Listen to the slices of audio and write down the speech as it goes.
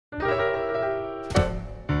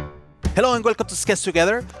Hello and welcome to Sketch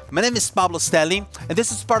Together. My name is Pablo Stanley and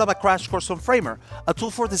this is part of a crash course on Framer, a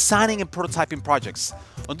tool for designing and prototyping projects.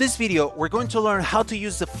 On this video, we're going to learn how to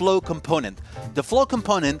use the Flow component. The Flow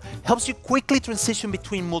component helps you quickly transition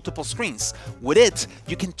between multiple screens. With it,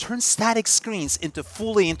 you can turn static screens into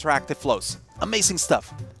fully interactive flows. Amazing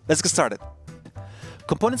stuff. Let's get started.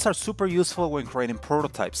 Components are super useful when creating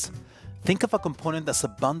prototypes. Think of a component as a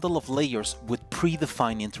bundle of layers with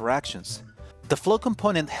predefined interactions. The Flow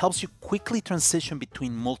component helps you quickly transition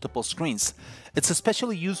between multiple screens. It's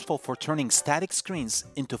especially useful for turning static screens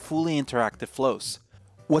into fully interactive flows.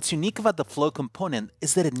 What's unique about the Flow component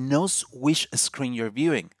is that it knows which screen you're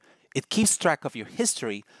viewing. It keeps track of your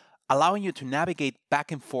history, allowing you to navigate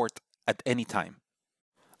back and forth at any time.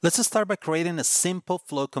 Let's start by creating a simple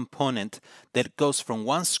Flow component that goes from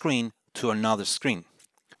one screen to another screen.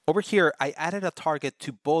 Over here, I added a target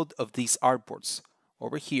to both of these artboards.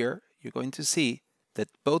 Over here, you're going to see that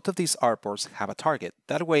both of these artboards have a target.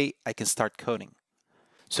 That way I can start coding.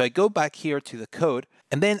 So I go back here to the code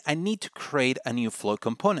and then I need to create a new Flow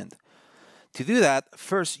component. To do that,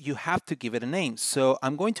 first you have to give it a name. So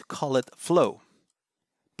I'm going to call it Flow,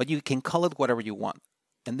 but you can call it whatever you want.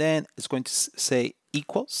 And then it's going to say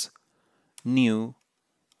equals new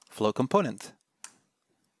Flow component.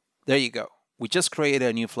 There you go. We just created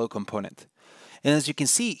a new Flow component. And as you can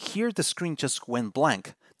see here, the screen just went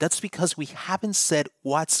blank. That's because we haven't said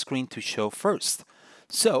what screen to show first.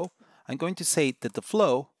 So I'm going to say that the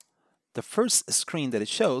flow, the first screen that it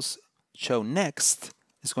shows, show next,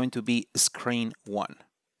 is going to be screen 1.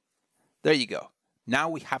 There you go. Now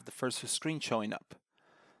we have the first screen showing up.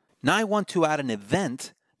 Now I want to add an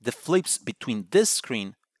event that flips between this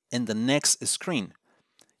screen and the next screen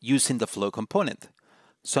using the Flow component.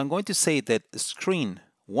 So I'm going to say that screen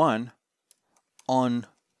 1 on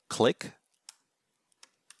click,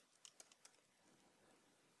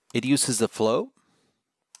 it uses the flow,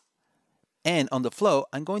 and on the flow,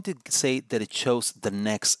 I'm going to say that it shows the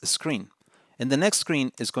next screen. And the next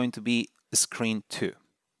screen is going to be screen 2.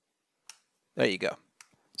 There you go.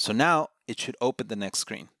 So now it should open the next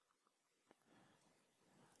screen.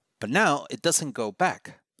 But now it doesn't go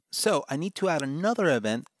back. So I need to add another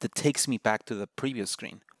event that takes me back to the previous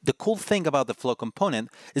screen. The cool thing about the Flow component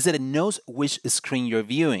is that it knows which screen you're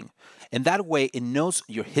viewing. And that way it knows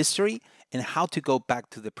your history and how to go back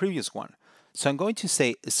to the previous one. So I'm going to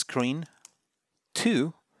say screen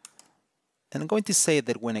 2, and I'm going to say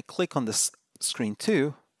that when I click on the screen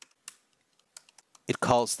 2, it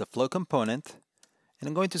calls the Flow component, and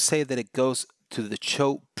I'm going to say that it goes to the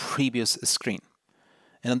show previous screen.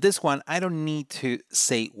 And on this one, I don't need to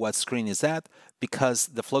say what screen is that because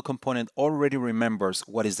the Flow component already remembers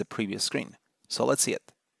what is the previous screen. So let's see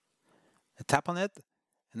it. I tap on it,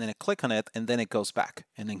 and then I click on it, and then it goes back.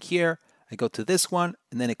 And then here, I go to this one,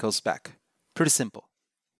 and then it goes back. Pretty simple.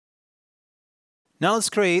 Now let's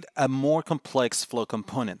create a more complex Flow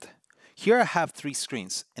component. Here I have 3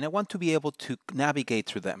 screens, and I want to be able to navigate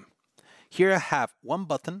through them. Here I have one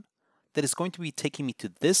button that is going to be taking me to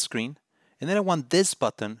this screen, and then I want this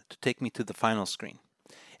button to take me to the final screen.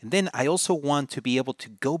 And then I also want to be able to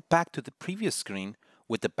go back to the previous screen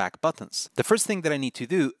with the back buttons. The first thing that I need to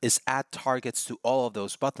do is add targets to all of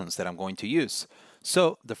those buttons that I'm going to use.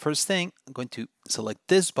 So the first thing, I'm going to select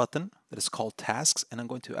this button that is called tasks, and I'm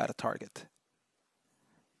going to add a target.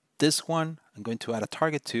 This one, I'm going to add a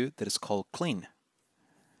target to that is called clean.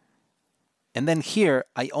 And then here,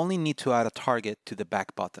 I only need to add a target to the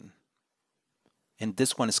back button. And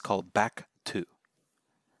this one is called back to,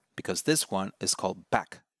 because this one is called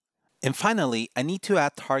back. And finally, I need to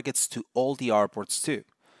add targets to all the artboards too.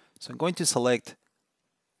 So I'm going to select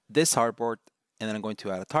this artboard, and then I'm going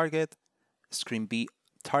to add a target, screen B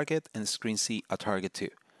target, and screen C a target too.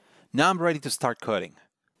 Now I'm ready to start coding.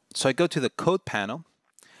 So I go to the code panel,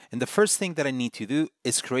 and the first thing that I need to do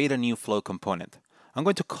is create a new Flow component. I'm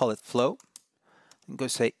going to call it Flow. I'm going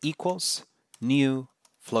to say equals new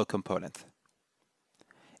Flow component.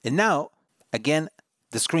 And now, again,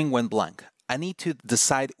 the screen went blank. I need to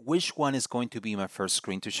decide which one is going to be my first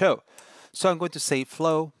screen to show. So I'm going to say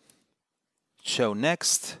Flow, show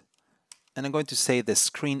next, and I'm going to say that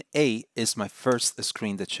screen A is my first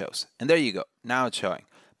screen that shows. And there you go, now it's showing.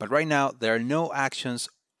 But right now, there are no actions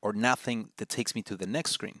or nothing that takes me to the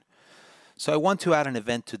next screen. So I want to add an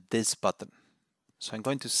event to this button. So I'm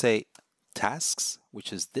going to say tasks,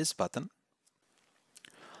 which is this button.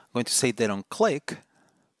 I'm going to say that on click,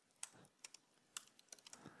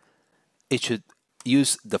 it should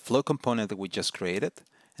use the Flow component that we just created.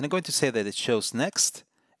 And I'm going to say that it shows next,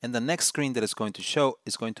 and the next screen that it's going to show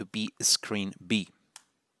is going to be screen B.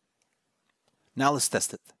 Now let's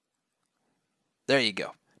test it. There you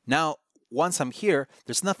go. Now, once I'm here,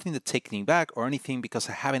 there's nothing to take me back or anything because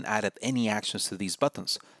I haven't added any actions to these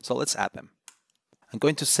buttons. So let's add them. I'm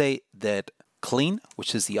going to say that clean,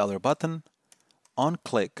 which is the other button, on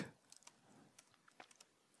click,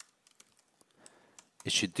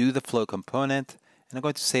 it should do the flow component, and I'm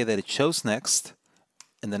going to say that it shows next,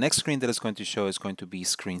 and the next screen that it's going to show is going to be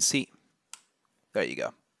screen C. There you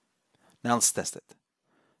go. Now let's test it.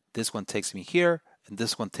 This one takes me here, and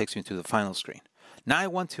this one takes me to the final screen. Now I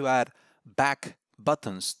want to add back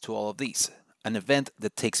buttons to all of these, an event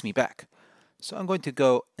that takes me back. So I'm going to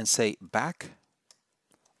go and say back,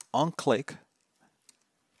 on click,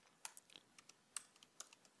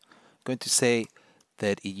 I'm going to say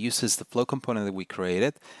that it uses the flow component that we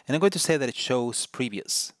created, and I'm going to say that it shows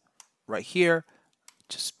previous. Right here,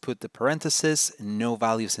 just put the parentheses, no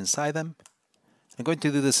values inside them. I'm going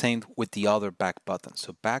to do the same with the other back button.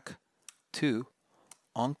 So back to,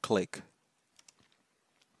 on click,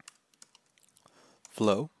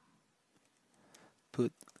 flow,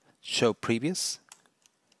 put show previous,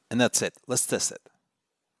 and that's it. Let's test it.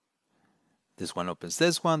 This one opens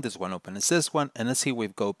this one opens this one, and let's see if we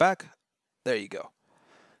go back. There you go.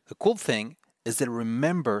 The cool thing is that it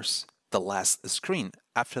remembers the last screen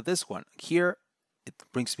after this one. Here, it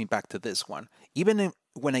brings me back to this one. Even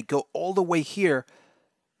when I go all the way here,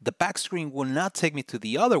 the back screen will not take me to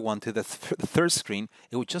the other one, to the third screen.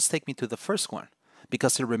 It will just take me to the first one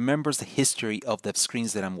because it remembers the history of the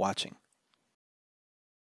screens that I'm watching.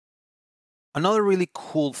 Another really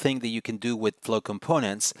cool thing that you can do with flow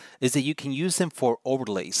components is that you can use them for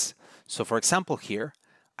overlays. So for example here,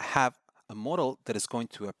 I have a model that is going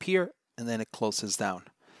to appear and then it closes down.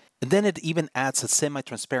 And then it even adds a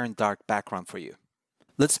semi-transparent dark background for you.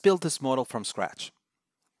 Let's build this model from scratch.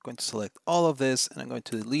 I'm going to select all of this and I'm going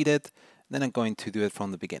to delete it. Then I'm going to do it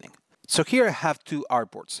from the beginning. So here I have two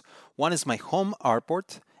artboards. One is my home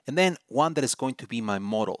artboard and then one that is going to be my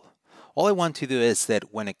model. All I want to do is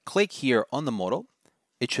that when I click here on the model,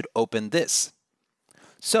 it should open this.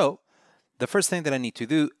 So the first thing that I need to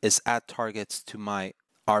do is add targets to my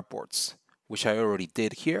artboards, which I already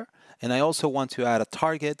did here. And I also want to add a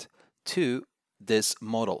target to this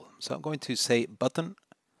model. So I'm going to say button,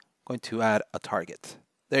 I'm going to add a target.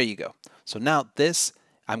 There you go. So now this,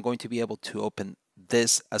 I'm going to be able to open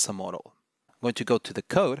this as a model. I'm going to go to the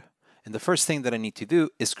code. And the first thing that I need to do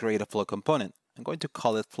is create a flow component. I'm going to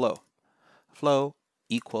call it flow. Flow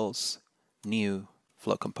equals new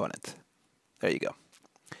flow component. There you go.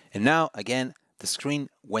 And now, again, the screen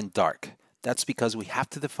went dark. That's because we have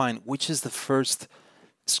to define which is the first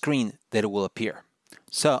screen that it will appear.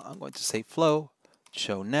 So I'm going to say flow,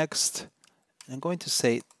 show next, and I'm going to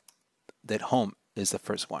say that home is the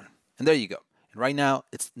first one. And there you go. And right now,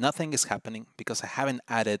 nothing is happening because I haven't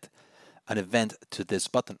added an event to this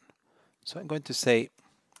button. So I'm going to say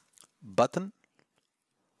button,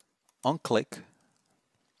 on click,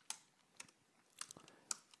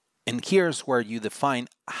 and here's where you define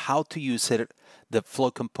how to use it, the flow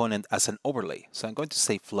component as an overlay. So I'm going to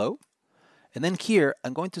say flow, and then here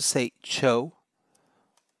I'm going to say show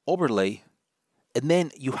overlay, and then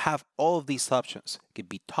you have all of these options. It could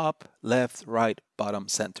be top, left, right, bottom,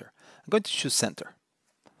 center. I'm going to choose center,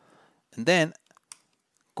 and then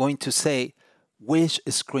going to say which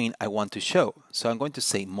screen I want to show. So I'm going to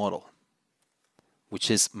say model, which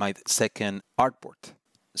is my second artboard.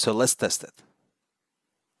 So let's test it.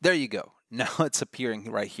 There you go. Now it's appearing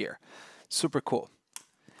right here. Super cool.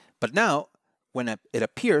 But now, when it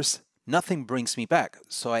appears, nothing brings me back.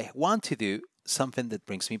 So I want to do something that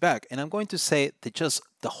brings me back. And I'm going to say that just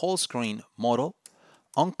the whole screen model,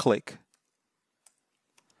 on click.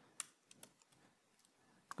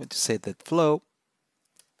 I'm going to say that flow,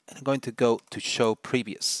 and I'm going to go to show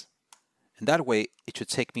previous. And that way, it should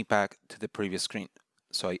take me back to the previous screen.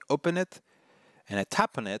 So I open it, and I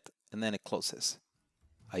tap on it, and then it closes.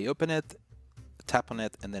 I open it, tap on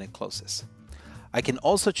it, and then it closes. I can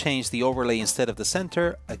also change the overlay instead of the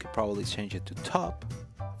center. I could probably change it to top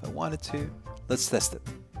if I wanted to. Let's test it.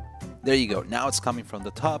 There you go. Now it's coming from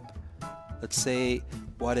the top. Let's say,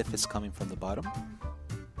 what if it's coming from the bottom?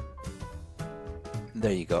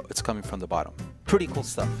 There you go. It's coming from the bottom. Pretty cool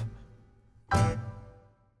stuff.